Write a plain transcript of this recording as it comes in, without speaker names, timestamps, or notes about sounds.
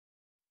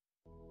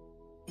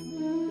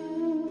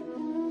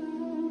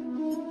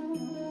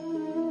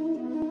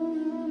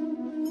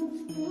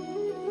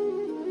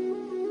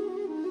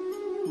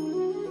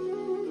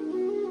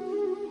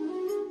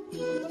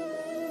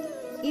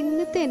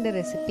ഇന്നത്തെ എൻ്റെ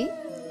റെസിപ്പി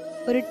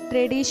ഒരു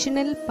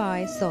ട്രഡീഷണൽ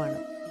പായസമാണ്.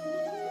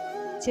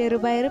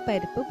 ചെറുപയർ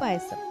പരിപ്പ്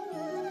പായസം.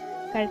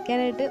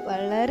 കഴിക്കാനായിട്ട്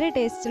വളരെ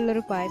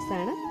ടേസ്റ്റുള്ളൊരു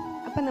പായസമാണ്.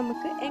 അപ്പം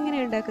നമുക്ക് എങ്ങനെ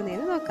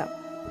ഉണ്ടാക്കുന്നതെന്ന് നോക്കാം.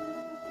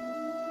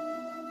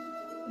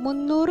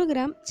 300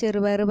 ഗ്രാം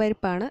ചെറുപയർ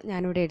പരിപ്പാണ്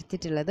ഞാനിവിടെ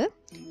എടുത്തിട്ടുള്ളത്.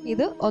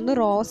 ഇത് ഒന്ന്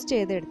റോസ്റ്റ്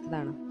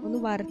ചെയ്തെടുത്തതാണ്, ഒന്ന്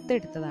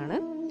വറുത്തെടുത്തതാണ്.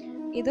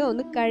 ഇത്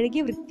ഒന്ന്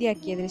കഴുകി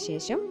വൃത്തിയാക്കിയതിന്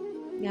ശേഷം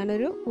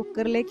ഞാനൊരു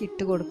കുക്കറിലേക്ക്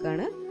ഇട്ട്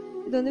കൊടുക്കുകയാണ്.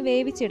 ഇതൊന്ന്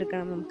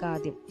വേവിച്ചെടുക്കണം നമുക്ക്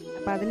ആദ്യം.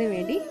 അപ്പോൾ അതിന്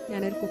വേണ്ടി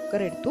ഞാനൊരു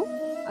കുക്കർ എടുത്തു,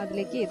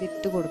 അതിലേക്ക്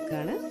ഇതിട്ട്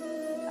കൊടുക്കുകയാണ്.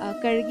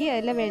 കഴുകി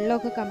അതിലെ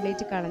വെള്ളമൊക്കെ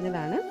കംപ്ലീറ്റ്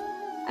കളഞ്ഞതാണ്.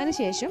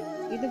 അതിനുശേഷം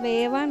ഇത്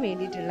വേവാൻ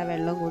വേണ്ടിയിട്ടുള്ള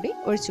വെള്ളം കൂടി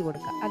ഒഴിച്ചു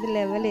കൊടുക്കാം. അത്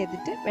ലെവൽ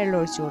ചെയ്തിട്ട് വെള്ളം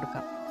ഒഴിച്ചു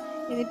കൊടുക്കാം.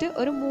 എന്നിട്ട്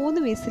ഒരു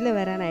 3 വിസിൽ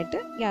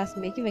വരാനായിട്ട്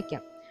ഗ്യാസിലേക്ക്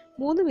വെക്കാം.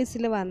 3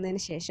 വിസിൽ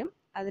വന്നതിന് ശേഷം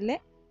അതിലെ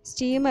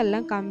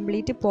സ്റ്റീമെല്ലാം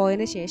കംപ്ലീറ്റ്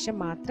പോയതിന് ശേഷം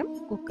മാത്രം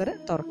കുക്കർ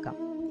തുറക്കാം.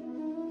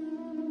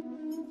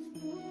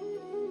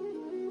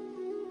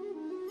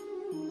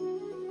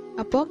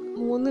 അപ്പോൾ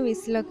 3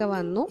 വിസിലൊക്കെ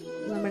വന്നു.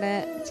 നമ്മുടെ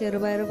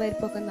ചെറുപയർ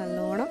പരിപ്പൊക്കെ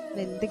നല്ലോണം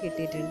വെന്ത്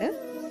കിട്ടിയിട്ടുണ്ട്.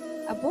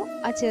 അപ്പോൾ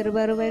ആ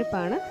ചെറുപയർ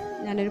പരിപ്പാണ്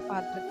ഞാനൊരു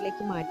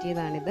പാത്രത്തിലേക്ക്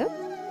മാറ്റിയതാണിത്.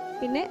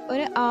 പിന്നെ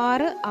ഒരു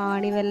 6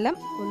 ആണിവെല്ലം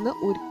ഒന്ന്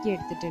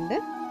ഉരുക്കിയെടുത്തിട്ടുണ്ട്.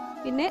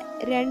 പിന്നെ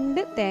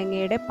 2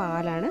 തേങ്ങയുടെ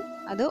പാലാണ്.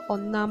 അത്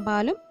 1-ാം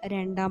പാലും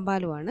 2-ാം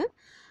പാലുമാണ്.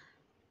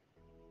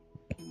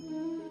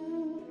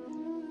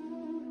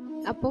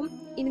 അപ്പം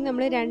ഇനി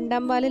നമ്മൾ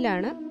 2-ാം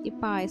പാലിലാണ് ഈ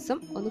പായസം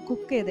ഒന്ന്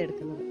കുക്ക്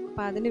ചെയ്തെടുക്കുന്നത്.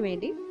 അപ്പോൾ അതിനു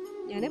വേണ്ടി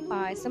ഞാൻ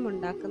പായസം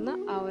ഉണ്ടാക്കുന്ന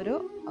ആ ഒരു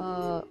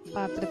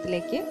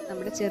പാത്രത്തിലേക്ക്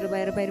നമ്മുടെ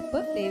ചെറുപയർ പരിപ്പ്,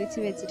 വേവിച്ച്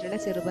വെച്ചിട്ടുള്ള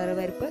ചെറുപയർ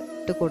പരിപ്പ്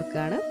ഇട്ട്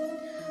കൊടുക്കുകയാണ്.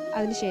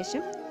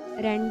 അതിനുശേഷം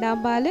 2-ാം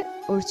പാല്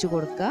ഒഴിച്ചു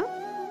കൊടുക്കുക.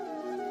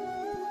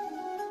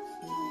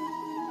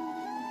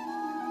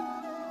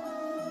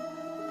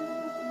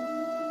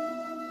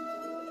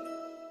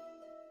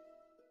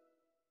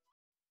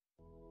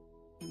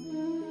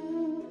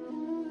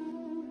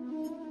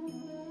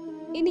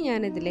 ഇനി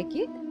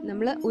ഞാനിതിലേക്ക്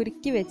നമ്മൾ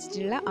ഉരുക്കി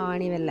വെച്ചിട്ടുള്ള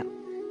ആണിവെല്ലം,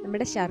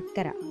 നമ്മുടെ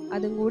ശർക്കര,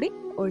 അതും കൂടി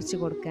ഒഴിച്ചു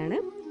കൊടുക്കുകയാണ്.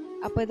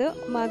 അപ്പോൾ ഇത്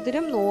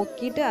മധുരം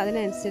നോക്കിയിട്ട്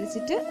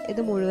അതിനനുസരിച്ചിട്ട്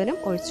ഇത് മുഴുവനും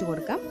ഒഴിച്ചു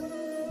കൊടുക്കാം.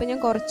 അപ്പോൾ ഞാൻ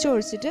കുറച്ച്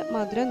ഒഴിച്ചിട്ട്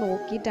മധുരം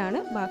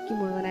നോക്കിയിട്ടാണ് ബാക്കി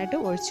മുഴുവനായിട്ട്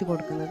ഒഴിച്ചു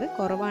കൊടുക്കുന്നത്.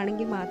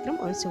 കുറവാണെങ്കിൽ മാത്രം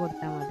ഒഴിച്ചു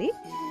കൊടുത്താൽ മതി.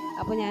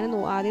 അപ്പോൾ ഞാൻ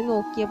ആദ്യം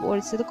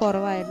ഒഴിച്ചത്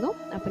കുറവായിരുന്നു.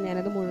 അപ്പോൾ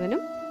ഞാനത്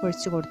മുഴുവനും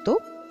ഒഴിച്ചു കൊടുത്തു.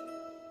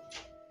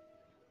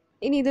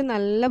 ഇനി ഇത്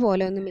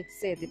നല്ലപോലെ ഒന്ന്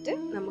മിക്സ് ചെയ്തിട്ട്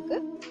നമുക്ക്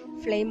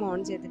ഫ്ലെയിം ഓൺ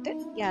ചെയ്തിട്ട്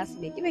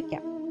ഗ്യാസിലേക്ക്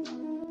വെക്കാം.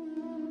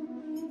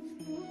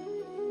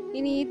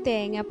 ഇനി ഈ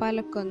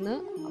തേങ്ങാപ്പാലൊക്കെ ഒന്ന്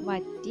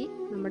വറ്റി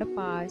നമ്മുടെ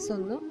പായസം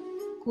ഒന്ന്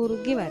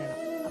കുറുകി വരണം.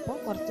 അപ്പോൾ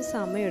കുറച്ച്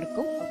സമയം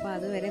എടുക്കും. അപ്പോൾ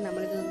അതുവരെ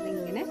നമ്മളിതൊന്ന്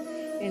ഇങ്ങനെ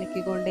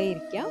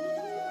ഇളക്കിക്കൊണ്ടേയിരിക്കാം.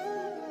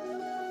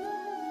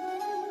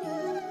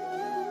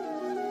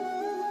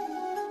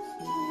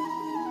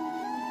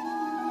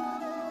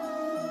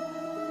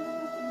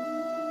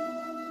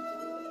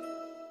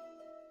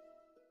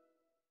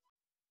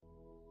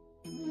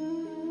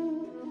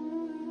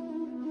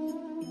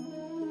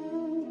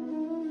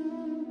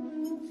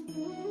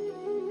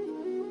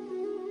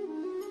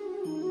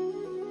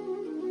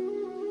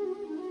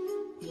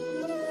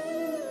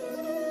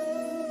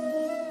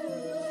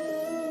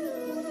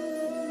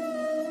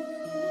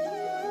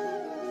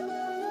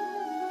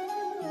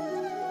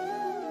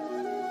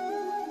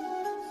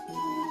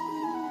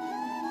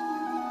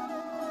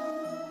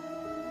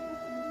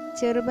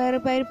 ചെറുപയർ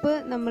പരിപ്പ്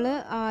നമ്മൾ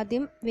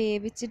ആദ്യം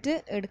വേവിച്ചിട്ട്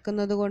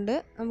എടുക്കുന്നത് കൊണ്ട്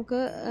നമുക്ക്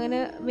അങ്ങനെ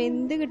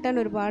വെന്ത് കിട്ടാൻ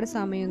ഒരുപാട്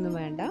സമയമൊന്നും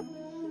വേണ്ട.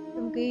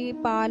 നമുക്ക് ഈ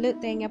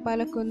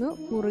തേങ്ങാപ്പാലൊക്കെ ഒന്ന്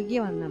കുറുകി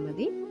വന്നാൽ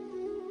മതി.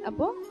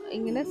 അപ്പോൾ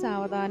ഇങ്ങനെ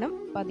സാവധാനം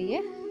പതിയെ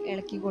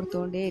ഇളക്കി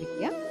കൊടുത്തുകൊണ്ടേ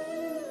ഇരിക്കുക.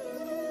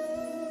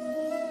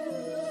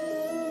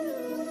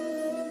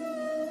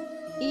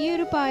 ഈ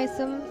ഒരു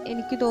പായസം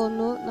എനിക്ക്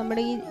തോന്നുന്നു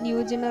നമ്മുടെ ഈ ന്യൂ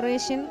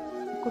ജനറേഷൻ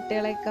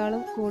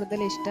കുട്ടികളെക്കാളും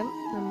കൂടുതൽ ഇഷ്ടം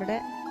നമ്മുടെ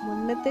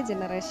മുന്നത്തെ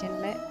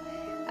ജനറേഷനിലെ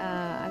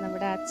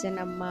നമ്മുടെ അച്ഛൻ,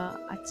 അമ്മ,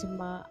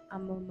 അച്ഛമ്മ,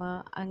 അമ്മമ്മ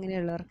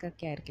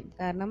അങ്ങനെയുള്ളവർക്കൊക്കെ ആയിരിക്കും.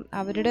 കാരണം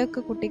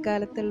അവരുടെയൊക്കെ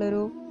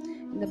കുട്ടിക്കാലത്തുള്ളൊരു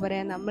എന്താ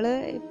പറയുക, നമ്മൾ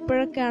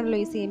ഇപ്പോഴൊക്കെയാണല്ലോ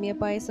ഈ സേമിയ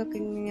പായസമൊക്കെ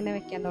ഇങ്ങനെ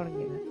വെക്കാൻ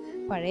തുടങ്ങിയത്.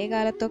 പഴയ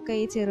കാലത്തൊക്കെ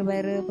ഈ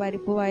ചെറുപയർ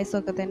പരിപ്പ്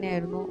പായസമൊക്കെ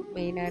തന്നെയായിരുന്നു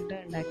മെയിനായിട്ട്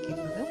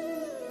ഉണ്ടാക്കിയിരുന്നത്.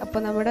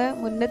 അപ്പോൾ നമ്മുടെ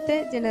മുന്നത്തെ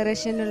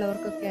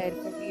ജനറേഷനിലുള്ളവർക്കൊക്കെ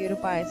ആയിരിക്കും ഈ ഒരു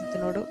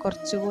പായസത്തിനോട്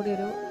കുറച്ചുകൂടി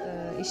ഒരു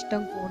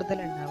ഇഷ്ടം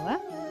കൂടുതലുണ്ടാവുക.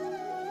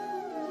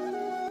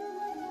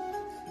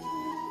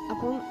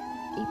 അപ്പം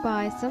ഈ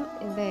പായസം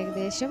ഇവിടെ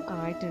ഏകദേശം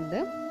ആയിട്ടുണ്ട്.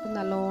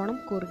 നല്ലോണം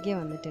കുറുകി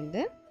വന്നിട്ടുണ്ട്.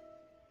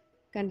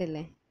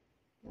 കണ്ടില്ലേ,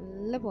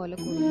 നല്ല പോലെ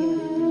കുറുകി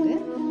വന്നിട്ടുണ്ട്.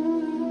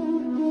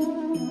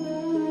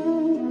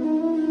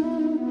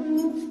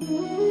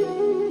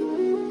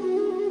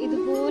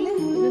 ഇതുപോലെ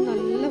ഇത്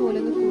നല്ല പോലെ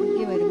ഒന്ന്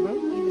കുറുകി വരുമ്പോൾ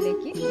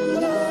ഇതിലേക്ക്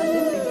നമ്മൾ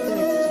ആദ്യം എടുത്ത്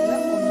വെച്ചിട്ടുള്ള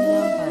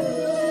 1-ാം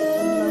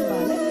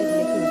പാല്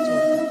ഇതിലേക്ക് ഒഴിച്ചു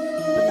കൊടുക്കാം.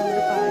 അപ്പം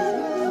നമ്മുടെ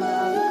പായസം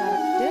ആ ഒരു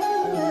കറക്റ്റ്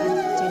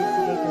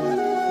കൺസിസ്റ്റൻസിയിലേക്ക്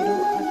വരും. ഒരു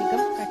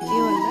അധികം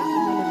കട്ടിയോ അല്ല,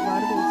 എന്നാൽ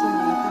ഒരുപാട് ദിവസം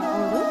ഇല്ലാത്ത ആ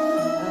ഒരു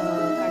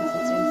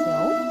കൺസിസ്റ്റൻസി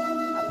ആവും.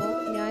 അപ്പോൾ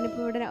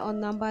ഞാനിപ്പോൾ ഇവിടെ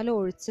 1-ാം പാല്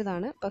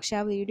ഒഴിച്ചതാണ്, പക്ഷെ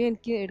ആ വീഡിയോ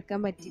എനിക്ക് എടുക്കാൻ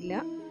പറ്റില്ല.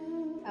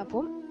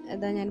 അപ്പം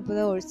ഞാനിപ്പോൾ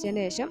ഇത്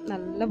ഒഴിച്ചതിന് ശേഷം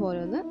നല്ല പോലെ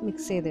ഒന്ന്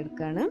മിക്സ്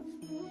ചെയ്തെടുക്കുകയാണ്.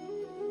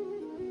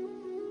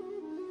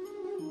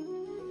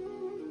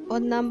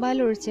 1-ാം പാൽ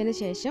ഒഴിച്ചതിന്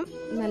ശേഷം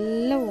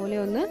നല്ലപോലെ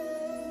ഒന്ന്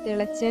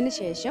തിളച്ചതിന്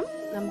ശേഷം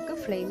നമുക്ക്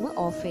ഫ്ലെയിം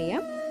ഓഫ്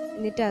ചെയ്യാം.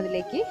 എന്നിട്ട്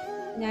അതിലേക്ക്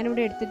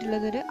ഞാനിവിടെ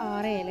എടുത്തിട്ടുള്ളത് ഒരു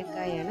 6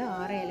 ഏലക്കായാണ്.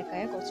 6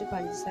 ഏലക്കായ കുറച്ച്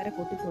പഞ്ചസാര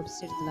കൂട്ടി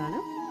പൊടിച്ചെടുത്തതാണ്,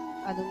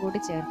 അതും കൂടി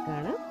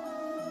ചേർക്കുകയാണ്.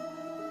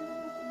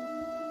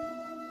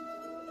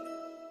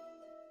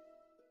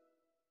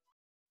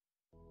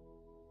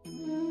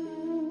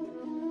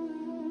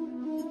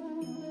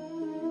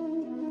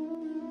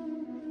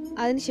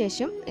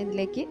 അതിനുശേഷം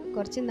ഇതിലേക്ക്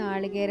കുറച്ച്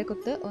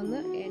നാളികേരക്കൊത്ത് ഒന്ന്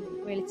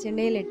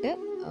വെളിച്ചെണ്ണയിലിട്ട്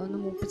ഒന്ന്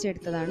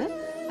മൂപ്പിച്ചെടുത്തതാണ്,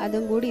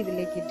 അതും കൂടി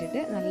ഇതിലേക്ക് ഇട്ടിട്ട്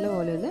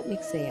നല്ലപോലെ ഒന്ന്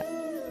മിക്സ് ചെയ്യാം.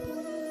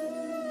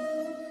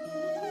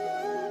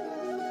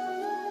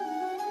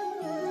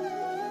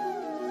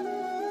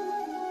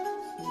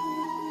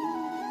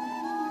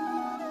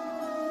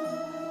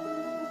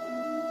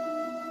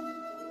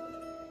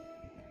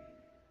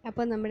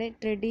 അപ്പോൾ നമ്മുടെ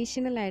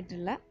ട്രഡീഷണൽ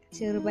ആയിട്ടുള്ള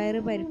ചെറുപയർ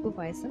പരിപ്പ്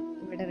പായസം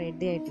ഇവിടെ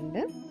റെഡി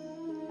ആയിട്ടുണ്ട്.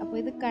 അപ്പോൾ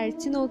ഇത്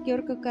കഴിച്ചു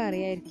നോക്കിയവർക്കൊക്കെ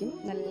അറിയായിരിക്കും,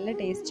 നല്ല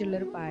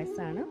ടേസ്റ്റുള്ളൊരു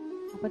പായസമാണ്.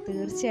 അപ്പോൾ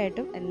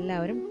തീർച്ചയായിട്ടും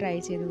എല്ലാവരും ട്രൈ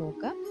ചെയ്ത്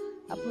നോക്കുക.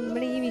 അപ്പോൾ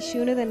നമ്മുടെ ഈ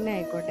വിഷുവിന് തന്നെ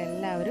ആയിക്കോട്ടെ,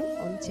 എല്ലാവരും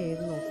ഒന്ന്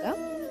ചെയ്ത് നോക്കുക,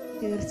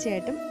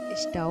 തീർച്ചയായിട്ടും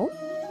ഇഷ്ടമാവും.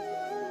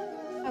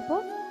 അപ്പോൾ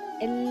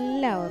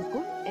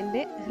എല്ലാവർക്കും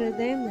എൻ്റെ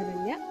ഹൃദയം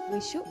നിറഞ്ഞ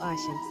വിഷു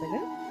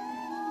ആശംസകൾ.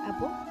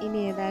 അപ്പോൾ ഇനി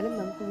ഏതായാലും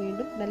നമുക്ക്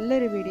വീണ്ടും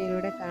നല്ലൊരു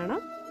വീഡിയോയിലൂടെ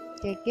കാണാം.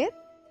 Take care,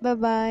 bye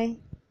bye.